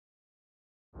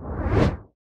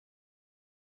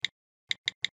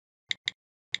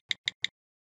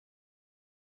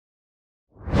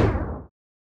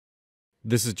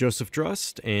This is Joseph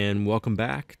Drust, and welcome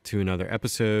back to another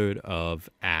episode of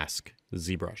Ask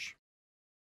ZBrush.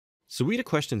 So we had a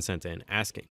question sent in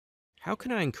asking, how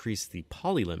can I increase the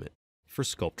poly limit for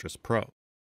Sculptris Pro?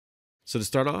 So to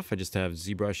start off, I just have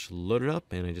ZBrush loaded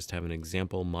up, and I just have an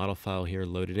example model file here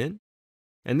loaded in.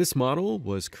 And this model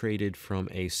was created from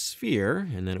a sphere,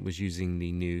 and then it was using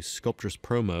the new Sculptris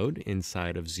Pro mode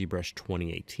inside of ZBrush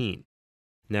 2018.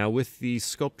 Now with the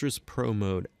Sculptris Pro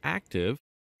mode active,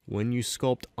 when you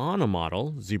sculpt on a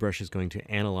model, ZBrush is going to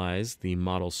analyze the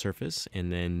model surface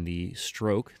and then the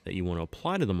stroke that you want to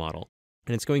apply to the model,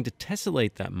 and it's going to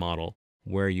tessellate that model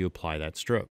where you apply that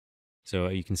stroke. So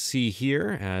you can see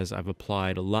here, as I've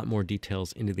applied a lot more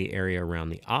details into the area around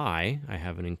the eye, I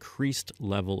have an increased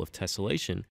level of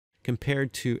tessellation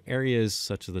compared to areas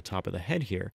such as the top of the head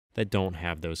here that don't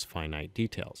have those finite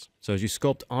details. So as you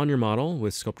sculpt on your model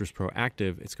with Sculptris Pro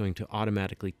active, it's going to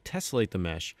automatically tessellate the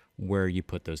mesh where you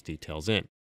put those details in.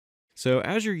 So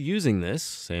as you're using this,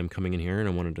 say I'm coming in here and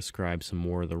I want to describe some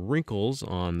more of the wrinkles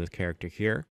on the character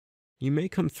here, you may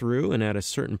come through and at a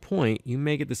certain point, you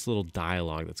may get this little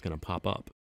dialogue that's going to pop up.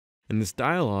 And this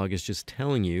dialogue is just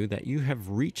telling you that you have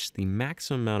reached the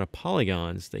maximum amount of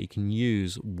polygons that you can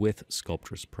use with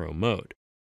Sculptris Pro mode.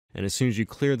 And as soon as you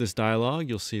clear this dialog,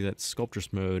 you'll see that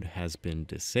Sculptress mode has been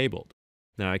disabled.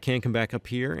 Now I can come back up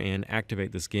here and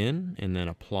activate this again and then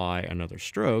apply another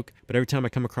stroke, but every time I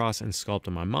come across and sculpt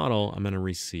on my model, I'm going to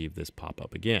receive this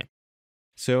pop-up again.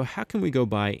 So how can we go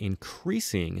by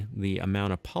increasing the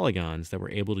amount of polygons that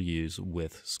we're able to use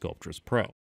with Sculptris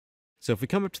Pro? So if we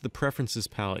come up to the Preferences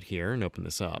palette here and open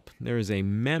this up, there is a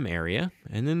Mem area,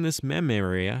 and in this Mem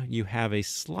area, you have a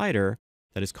slider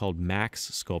that is called Max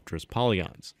Sculptris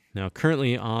Polygons. Now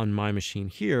currently on my machine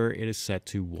here, it is set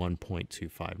to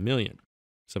 1.25 million.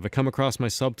 So if I come across my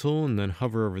subtool and then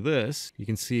hover over this, you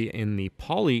can see in the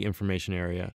poly information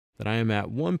area that I am at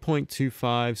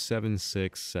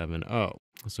 1.257670.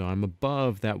 So I'm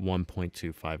above that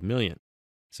 1.25 million.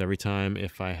 So every time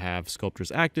if I have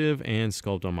Sculptris active and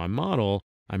sculpt on my model,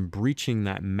 I'm breaching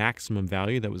that maximum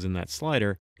value that was in that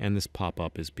slider, and this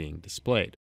pop-up is being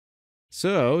displayed.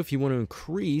 So if you want to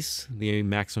increase the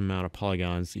maximum amount of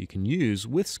polygons that you can use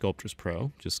with Sculptris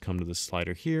Pro, just come to the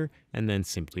slider here and then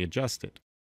simply adjust it.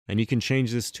 And you can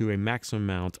change this to a maximum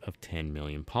amount of 10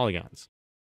 million polygons.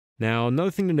 Now,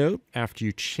 another thing to note after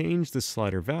you change the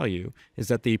slider value is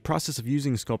that the process of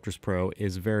using Sculptris Pro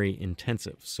is very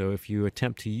intensive. So if you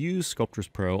attempt to use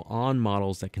Sculptris Pro on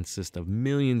models that consist of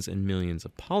millions and millions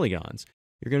of polygons,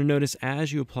 you're going to notice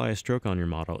as you apply a stroke on your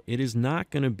model, it is not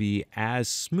going to be as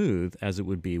smooth as it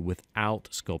would be without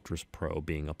Sculptris Pro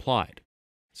being applied.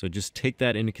 So just take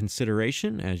that into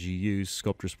consideration as you use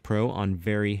Sculptris Pro on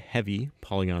very heavy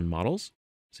polygon models.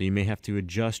 So you may have to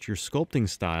adjust your sculpting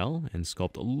style and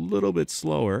sculpt a little bit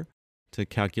slower to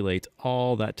calculate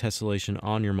all that tessellation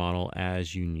on your model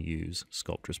as you use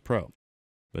Sculptris Pro.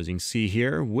 As you can see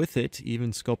here, with it,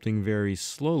 even sculpting very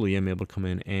slowly, I'm able to come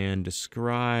in and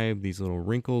describe these little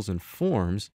wrinkles and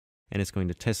forms, and it's going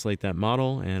to tessellate that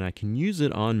model, and I can use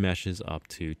it on meshes up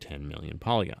to 10 million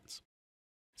polygons.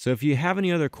 So if you have any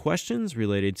other questions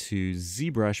related to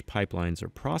ZBrush pipelines or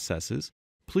processes,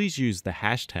 please use the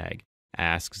hashtag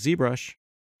AskZBrush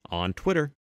on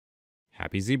Twitter.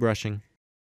 Happy ZBrushing!